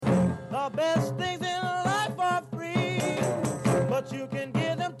best things in life are free, but you can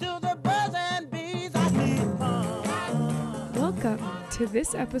give them to the birds and bees. I need fun. Welcome to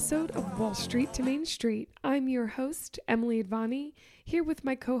this episode of Wall Street to Main Street. I'm your host, Emily Advani, here with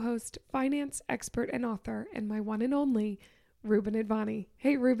my co-host, finance expert and author, and my one and only, Ruben Advani.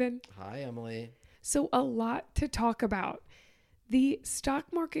 Hey, Ruben. Hi, Emily. So a lot to talk about. The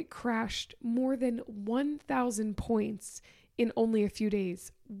stock market crashed more than 1,000 points in only a few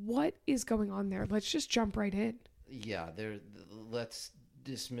days. What is going on there? Let's just jump right in. Yeah, let's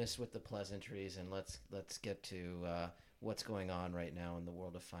dismiss with the pleasantries and let's get to what's going on right now in the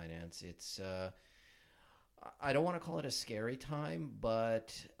world of finance. It's I don't want to call it a scary time,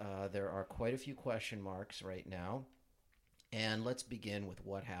 but there are quite a few question marks right now. And let's begin with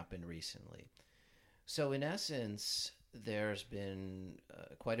what happened recently. So in essence, there's been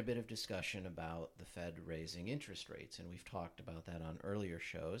quite a bit of discussion about the Fed raising interest rates, and we've talked about that on earlier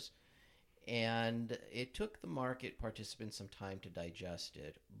shows. And it took the market participants some time to digest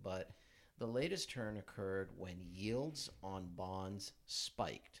it, but the latest turn occurred when yields on bonds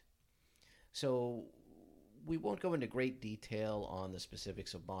spiked. So we won't go into great detail on the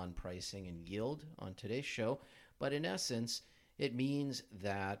specifics of bond pricing and yield on today's show, but in essence, it means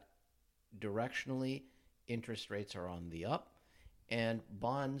that directionally, interest rates are on the up, and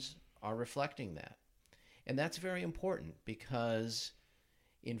bonds are reflecting that. And that's very important because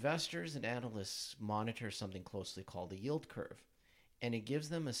investors and analysts monitor something closely called the yield curve, and it gives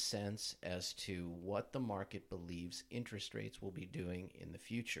them a sense as to what the market believes interest rates will be doing in the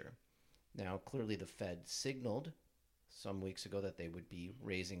future. Now, clearly the Fed signaled some weeks ago that they would be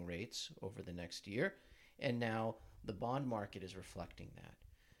raising rates over the next year, and now the bond market is reflecting that.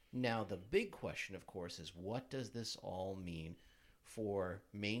 Now, the big question, of course, is what does this all mean for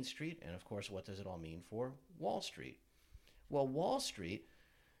Main Street? And, of course, what does it all mean for Wall Street? Well, Wall Street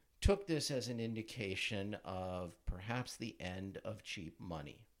took this as an indication of perhaps the end of cheap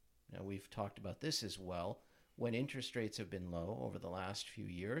money. Now, we've talked about this as well. When interest rates have been low over the last few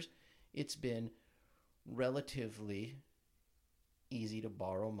years, it's been relatively easy to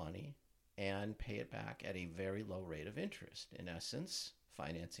borrow money and pay it back at a very low rate of interest. In essence,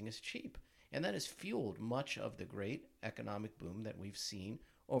 financing is cheap. And that has fueled much of the great economic boom that we've seen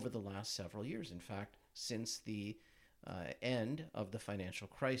over the last several years. In fact, since the end of the financial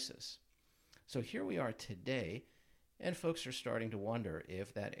crisis. So here we are today, and folks are starting to wonder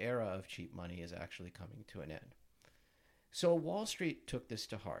if that era of cheap money is actually coming to an end. So Wall Street took this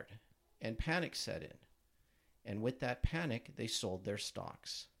to heart, and panic set in. And with that panic, they sold their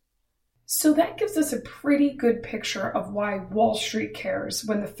stocks. So that gives us a pretty good picture of why Wall Street cares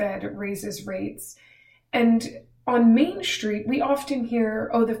when the Fed raises rates. And on Main Street, we often hear,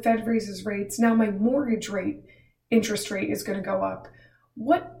 oh, the Fed raises rates. Now my mortgage rate, interest rate is going to go up.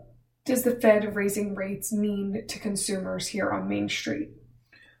 What does the Fed raising rates mean to consumers here on Main Street?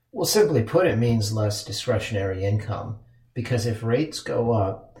 Well, simply put, it means less discretionary income. Because if rates go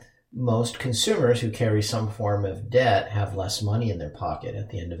up, most consumers who carry some form of debt have less money in their pocket at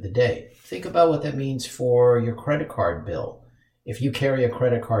the end of the day. Think about what that means for your credit card bill. If you carry a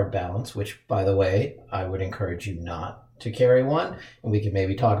credit card balance, which, by the way, I would encourage you not to carry one, and we can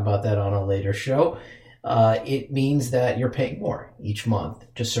maybe talk about that on a later show, it means that you're paying more each month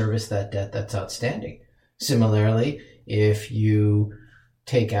to service that debt that's outstanding. Similarly, if you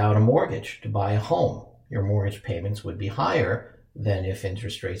take out a mortgage to buy a home, your mortgage payments would be higher than if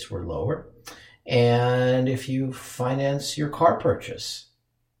interest rates were lower. And if you finance your car purchase,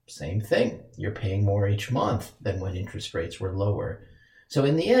 same thing. You're paying more each month than when interest rates were lower. So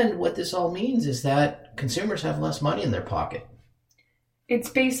in the end, what this all means is that consumers have less money in their pocket. It's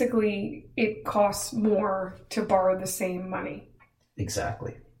basically, it costs more to borrow the same money.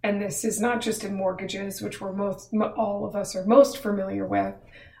 Exactly. And this is not just in mortgages, which all of us are most familiar with,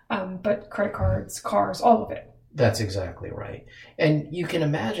 but credit cards, cars, all of it. That's exactly right. And you can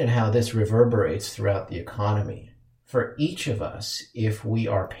imagine how this reverberates throughout the economy. For each of us, if we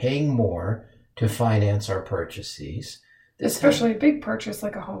are paying more to finance our purchases, especially a big purchase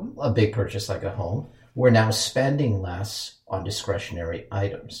like a home. A big purchase like a home, we're now spending less on discretionary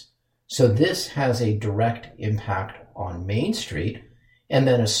items. So this has a direct impact on Main Street and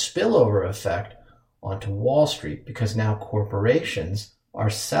then a spillover effect onto Wall Street because now corporations are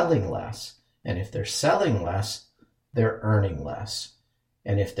selling less. And if they're selling less, they're earning less.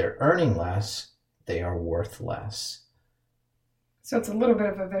 And if they're earning less, they are worth less. So it's a little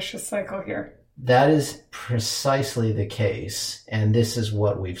bit of a vicious cycle here. That is precisely the case. And this is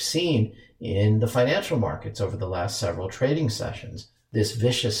what we've seen in the financial markets over the last several trading sessions. This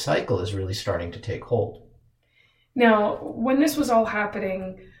vicious cycle is really starting to take hold. Now, when this was all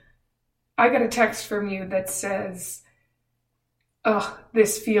happening, I got a text from you that says, "Ugh,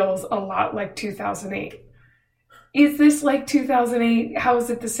 this feels a lot like 2008." Is this like 2008? How is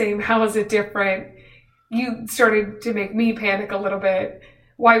it the same? How is it different? You started to make me panic a little bit.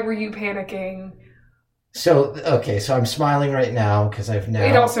 Why were you panicking? So I'm smiling right now because I've now...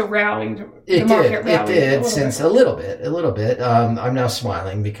 It also rallied. It did, since a little bit. I'm now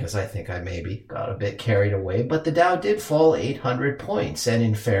smiling because I think I maybe got a bit carried away, but the Dow did fall 800 points. And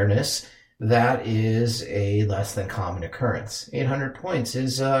in fairness, that is a less than common occurrence. 800 points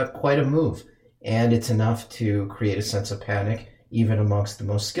is quite a move, and it's enough to create a sense of panic even amongst the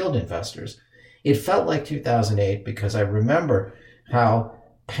most skilled investors. It felt like 2008 because I remember how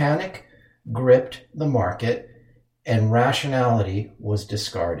panic gripped the market and rationality was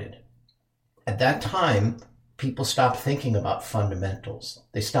discarded. At that time, people stopped thinking about fundamentals.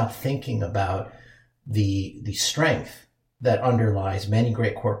 They stopped thinking about the strength that underlies many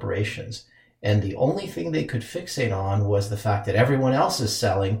great corporations. And the only thing they could fixate on was the fact that everyone else is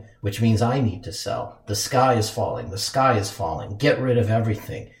selling, which means I need to sell. The sky is falling. The sky is falling. Get rid of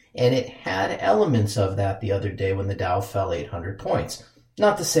everything. And it had elements of that the other day when the Dow fell 800 points.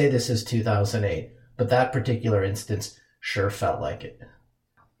 Not to say this is 2008, but that particular instance sure felt like it.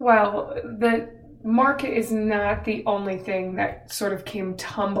 Well, the market is not the only thing that sort of came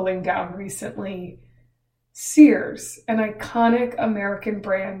tumbling down recently. Sears, an iconic American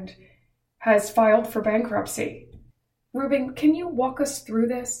brand, has filed for bankruptcy. Ruben, can you walk us through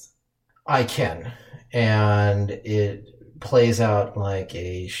this? I can, and it plays out like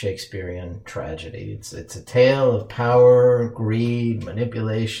a Shakespearean tragedy. It's a tale of power, greed,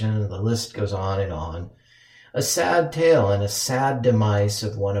 manipulation. The list goes on and on. A sad tale and a sad demise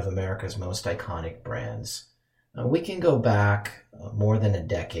of one of America's most iconic brands. We can go back more than a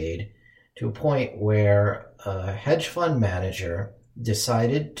decade to a point where a hedge fund manager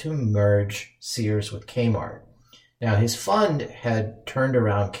decided to merge Sears with Kmart. Now, his fund had turned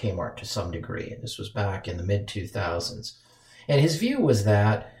around Kmart to some degree. This was back in the mid-2000s. And his view was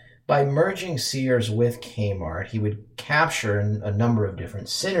that by merging Sears with Kmart, he would capture a number of different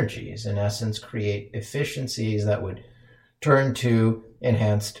synergies, in essence, create efficiencies that would turn to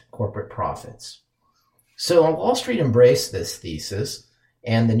enhanced corporate profits. So Wall Street embraced this thesis,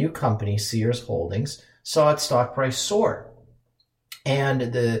 and the new company, Sears Holdings, saw its stock price soar.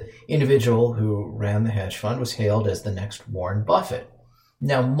 And the individual who ran the hedge fund was hailed as the next Warren Buffett.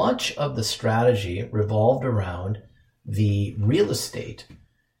 Now, much of the strategy revolved around the real estate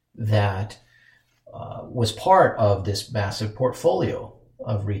that was part of this massive portfolio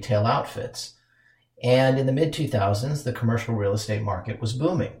of retail outfits. And in the mid-2000s, the commercial real estate market was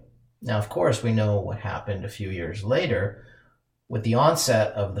booming. Now, of course, we know what happened a few years later. With the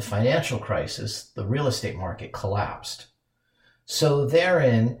onset of the financial crisis, the real estate market collapsed. So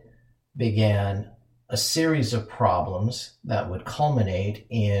therein began a series of problems that would culminate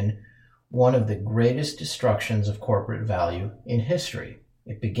in one of the greatest destructions of corporate value in history.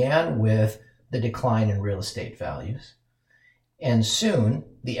 It began with the decline in real estate values, and soon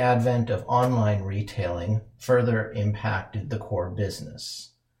the advent of online retailing further impacted the core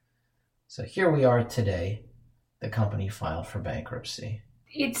business. So here we are today. The company filed for bankruptcy.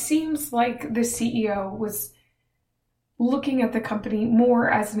 It seems like the CEO was looking at the company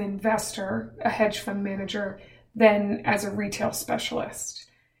more as an investor, a hedge fund manager, than as a retail specialist.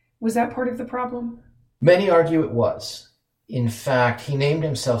 Was that part of the problem? Many argue it was. In fact, he named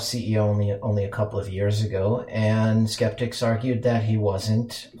himself CEO only a couple of years ago, and skeptics argued that he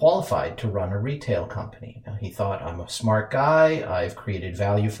wasn't qualified to run a retail company. Now, he thought, I'm a smart guy, I've created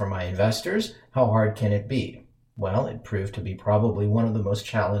value for my investors, how hard can it be? Well, it proved to be probably one of the most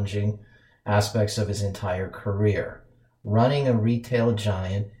challenging aspects of his entire career. Running a retail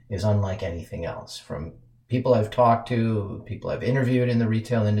giant is unlike anything else. From people I've talked to, people I've interviewed in the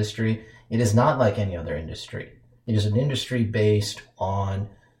retail industry, it is not like any other industry. It is an industry based on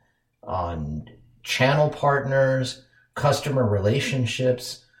channel partners, customer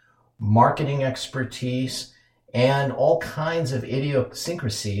relationships, marketing expertise, and all kinds of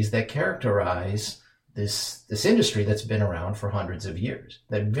idiosyncrasies that characterize this industry that's been around for hundreds of years,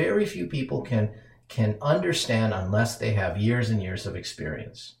 that very few people can understand unless they have years and years of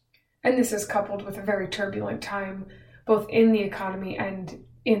experience. And this is coupled with a very turbulent time, both in the economy and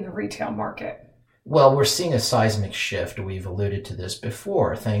in the retail market. Well, we're seeing a seismic shift. We've alluded to this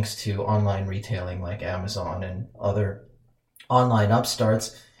before, thanks to online retailing like Amazon and other online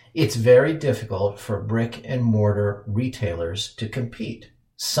upstarts. It's very difficult for brick and mortar retailers to compete.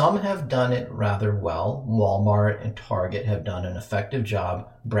 Some have done it rather well. Walmart and Target have done an effective job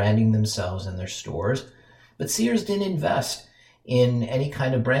branding themselves in their stores. But Sears didn't invest in any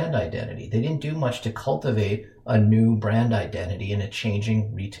kind of brand identity. They didn't do much to cultivate a new brand identity in a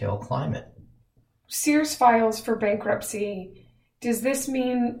changing retail climate. Sears files for bankruptcy. Does this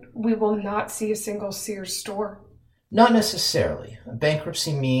mean we will not see a single Sears store? Not necessarily.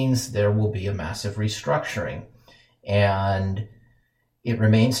 Bankruptcy means there will be a massive restructuring, and it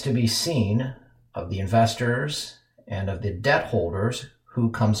remains to be seen of the investors and of the debt holders who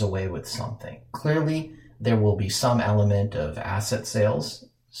comes away with something. Clearly, there will be some element of asset sales.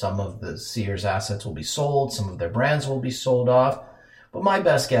 Some of the Sears assets will be sold, some of their brands will be sold off, but my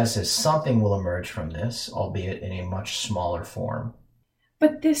best guess is something will emerge from this, albeit in a much smaller form.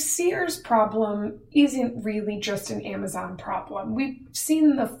 But this Sears problem isn't really just an Amazon problem. We've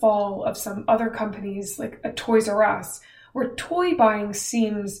seen the fall of some other companies like a Toys R Us, where toy buying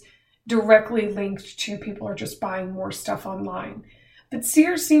seems directly linked to people are just buying more stuff online. But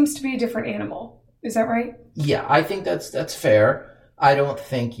Sears seems to be a different animal. Is that right? Yeah, I think that's fair. I don't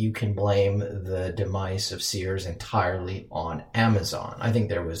think you can blame the demise of Sears entirely on Amazon. I think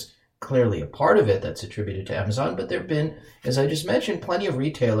there was clearly a part of it that's attributed to Amazon, but there have been, as I just mentioned, plenty of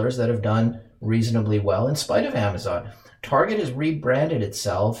retailers that have done reasonably well in spite of Amazon. Target has rebranded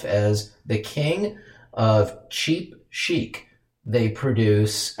itself as the king of cheap chic. They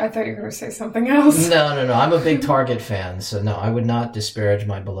produce... I thought you were going to say something else. No. I'm a big Target fan, so no, I would not disparage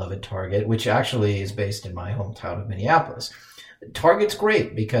my beloved Target, which actually is based in my hometown of Minneapolis. Target's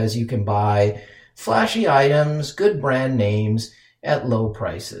great because you can buy flashy items, good brand names, at low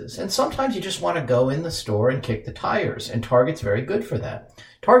prices. And sometimes you just want to go in the store and kick the tires, and Target's very good for that.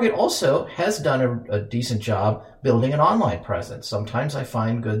 Target also has done a decent job building an online presence. Sometimes I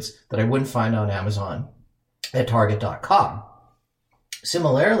find goods that I wouldn't find on Amazon at Target.com.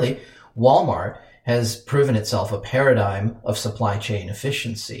 Similarly, Walmart has proven itself a paradigm of supply chain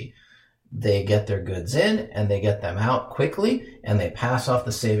efficiency. They get their goods in and they get them out quickly, and they pass off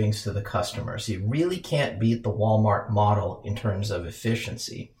the savings to the customer. So you really can't beat the Walmart model in terms of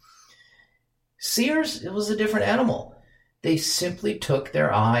efficiency. Sears, it was a different animal. They simply took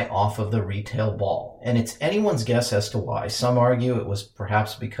their eye off of the retail ball, and it's anyone's guess as to why. Some argue it was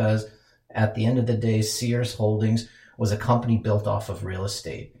perhaps because at the end of the day, Sears Holdings was a company built off of real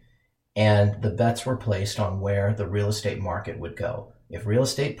estate, and the bets were placed on where the real estate market would go. If real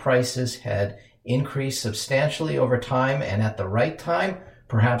estate prices had increased substantially over time and at the right time,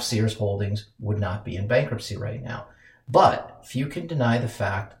 perhaps Sears Holdings would not be in bankruptcy right now. But few can deny the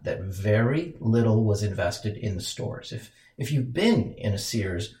fact that very little was invested in the stores. If you've been in a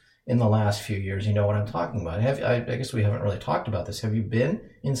Sears in the last few years, you know what I'm talking about. I guess we haven't really talked about this. Have you been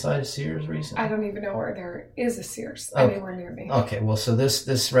inside a Sears recently? I don't even know where there is a Sears anywhere near me. Okay, well, so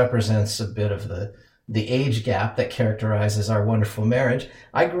this represents a bit of the age gap that characterizes our wonderful marriage.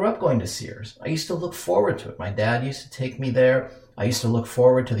 I grew up going to Sears. I used to look forward to it. My dad used to take me there. I used to look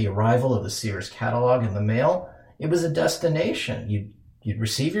forward to the arrival of the Sears catalog in the mail. It was a destination. You'd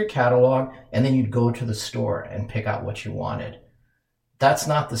receive your catalog, and then you'd go to the store and pick out what you wanted. That's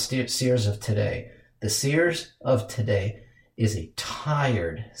not the Sears of today. The Sears of today is a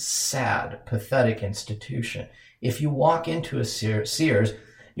tired, sad, pathetic institution. If you walk into a Sears,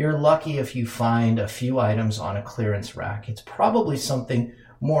 you're lucky if you find a few items on a clearance rack. It's probably something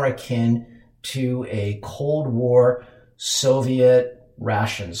more akin to a Cold War Soviet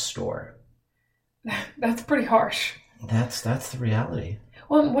rations store. That's pretty harsh. That's the reality.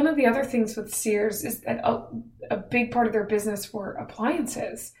 Well, one of the other things with Sears is that a big part of their business were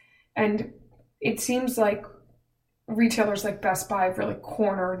appliances. And it seems like retailers like Best Buy have really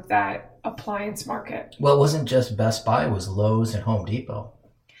cornered that appliance market. Well, it wasn't just Best Buy, it was Lowe's and Home Depot.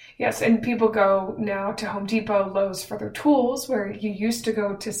 Yes, and people go now to Home Depot, Lowe's for their tools, where you used to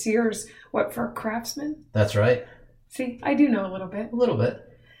go to Sears, for Craftsman? That's right. See, I do know a little bit. A little bit.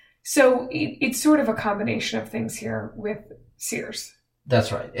 So it's sort of a combination of things here with Sears.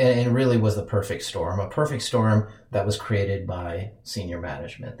 That's right. And it really was the perfect storm, a perfect storm that was created by senior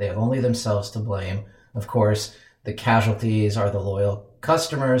management. They have only themselves to blame. Of course, the casualties are the loyal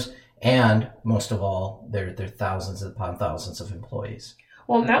customers, and most of all, they're thousands upon thousands of employees.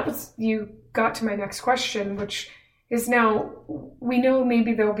 Well, you got to my next question, which is now we know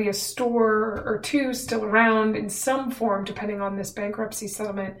maybe there'll be a store or two still around in some form, depending on this bankruptcy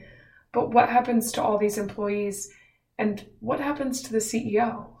settlement. But what happens to all these employees, and what happens to the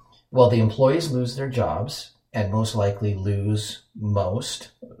CEO? Well, the employees lose their jobs and most likely lose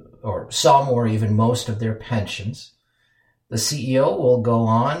most, or some or even most of their pensions. The CEO will go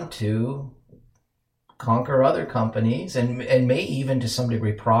on to conquer other companies and may even to some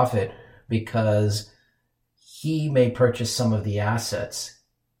degree profit because he may purchase some of the assets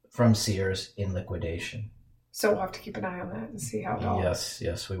from Sears in liquidation. So we'll have to keep an eye on that and see how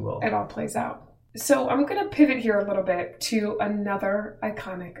Yes, we will. it all plays out. So I'm going to pivot here a little bit to another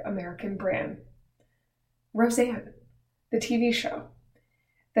iconic American brand, Roseanne, the TV show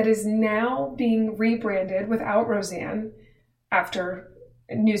that is now being rebranded without Roseanne after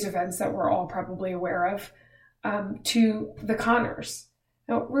news events that we're all probably aware of, to the Connors.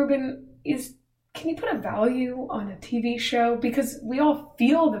 Now, Ruben, can you put a value on a TV show? Because we all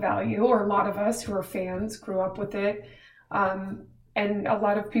feel the value, or a lot of us who are fans grew up with it. And a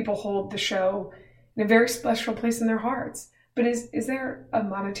lot of people hold the show in a very special place in their hearts. But is there a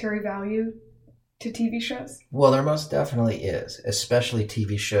monetary value to TV shows? Well, there most definitely is, especially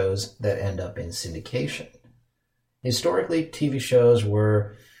TV shows that end up in syndication. Historically, TV shows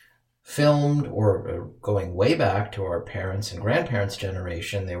were filmed, or going way back to our parents' and grandparents'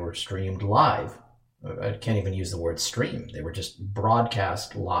 generation, they were streamed live. I can't even use the word stream. They were just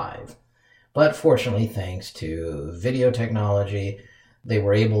broadcast live. But fortunately, thanks to video technology, they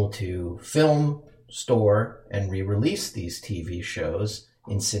were able to film, store, and re-release these TV shows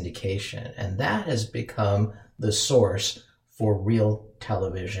in syndication. And that has become the source for real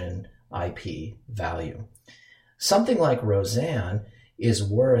television IP value. Something like Roseanne is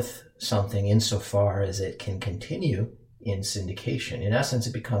worth something insofar as it can continue in syndication. In essence,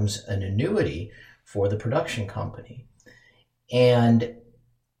 it becomes an annuity for the production company. And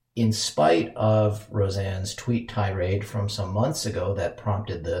in spite of Roseanne's tweet tirade from some months ago that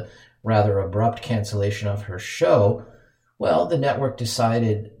prompted the rather abrupt cancellation of her show, well, the network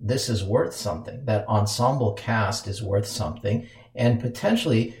decided this is worth something. That ensemble cast is worth something, and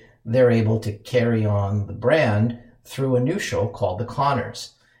potentially they're able to carry on the brand through a new show called The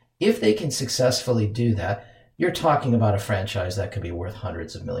Connors. If they can successfully do that, you're talking about a franchise that could be worth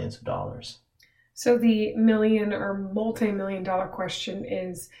hundreds of millions of dollars. So the million or multi-million dollar question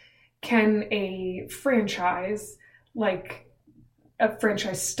is, can a franchise, like a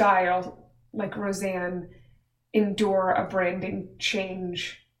franchise style like Roseanne, endure a branding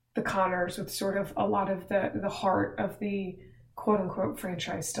change, The Connors, with sort of a lot of the heart of the quote-unquote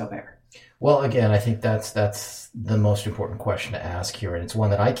franchise still there? Well, again, I think that's the most important question to ask here, and it's one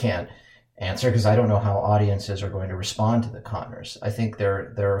that I can't answer because I don't know how audiences are going to respond to The Connors. I think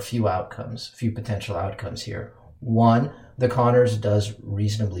there are a few potential outcomes here. One, The Connors does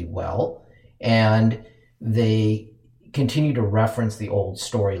reasonably well, and they continue to reference the old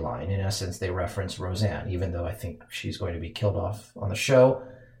storyline. In essence, they reference Roseanne, even though I think she's going to be killed off on the show.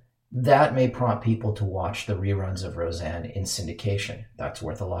 That may prompt people to watch the reruns of Roseanne in syndication. That's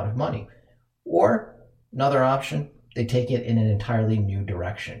worth a lot of money. Or another option, they take it in an entirely new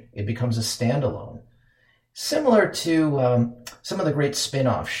direction. It becomes a standalone. Similar to some of the great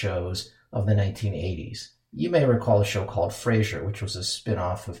spin-off shows of the 1980s. You may recall a show called Frasier, which was a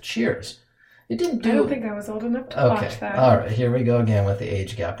spin-off of Cheers. It didn't do... I don't think I was old enough to watch that. All right, here we go again with the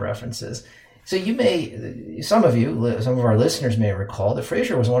age gap references. So some of our listeners may recall that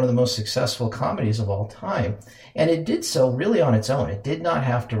Frasier was one of the most successful comedies of all time. And it did so really on its own. It did not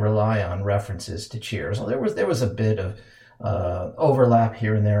have to rely on references to Cheers. Well, there was a bit of overlap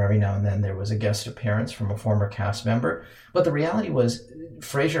here and there. Every now and then there was a guest appearance from a former cast member. But the reality was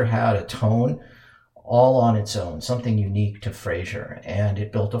Frasier had a tone all on its own, something unique to Frasier, and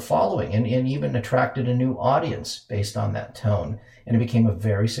it built a following and even attracted a new audience based on that tone. And it became a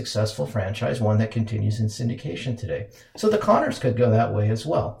very successful franchise, one that continues in syndication today. So The Connors could go that way as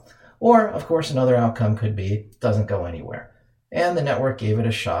well. Or, of course, another outcome could be it doesn't go anywhere. And the network gave it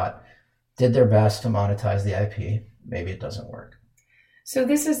a shot, did their best to monetize the IP. Maybe it doesn't work. So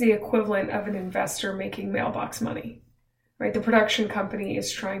this is the equivalent of an investor making mailbox money, right? The production company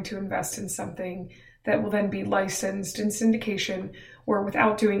is trying to invest in something that will then be licensed in syndication, where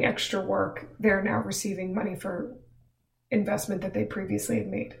without doing extra work, they're now receiving money for investment that they previously had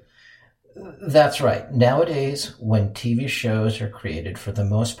made. That's right. Nowadays, when TV shows are created, for the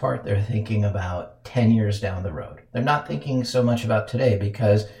most part, they're thinking about 10 years down the road. They're not thinking so much about today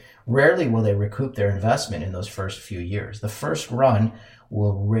because rarely will they recoup their investment in those first few years. The first run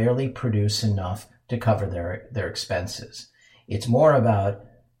will rarely produce enough to cover their expenses. It's more about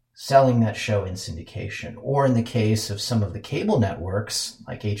selling that show in syndication, or in the case of some of the cable networks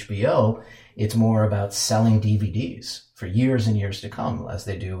like HBO, it's more about selling DVDs for years and years to come, as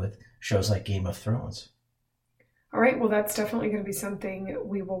they do with shows like Game of Thrones. All right, well, that's definitely going to be something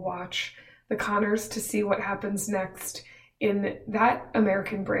we will watch, The Connors, to see what happens next in that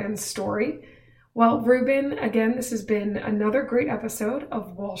American brand story. Well, Ruben, again, this has been another great episode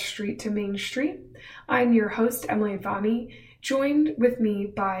of Wall Street to Main Street. I'm your host, Emily Advani, joined with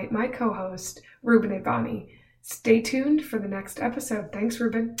me by my co-host, Ruben Advani. Stay tuned for the next episode. Thanks,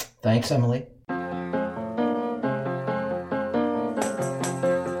 Ruben. Thanks, Emily.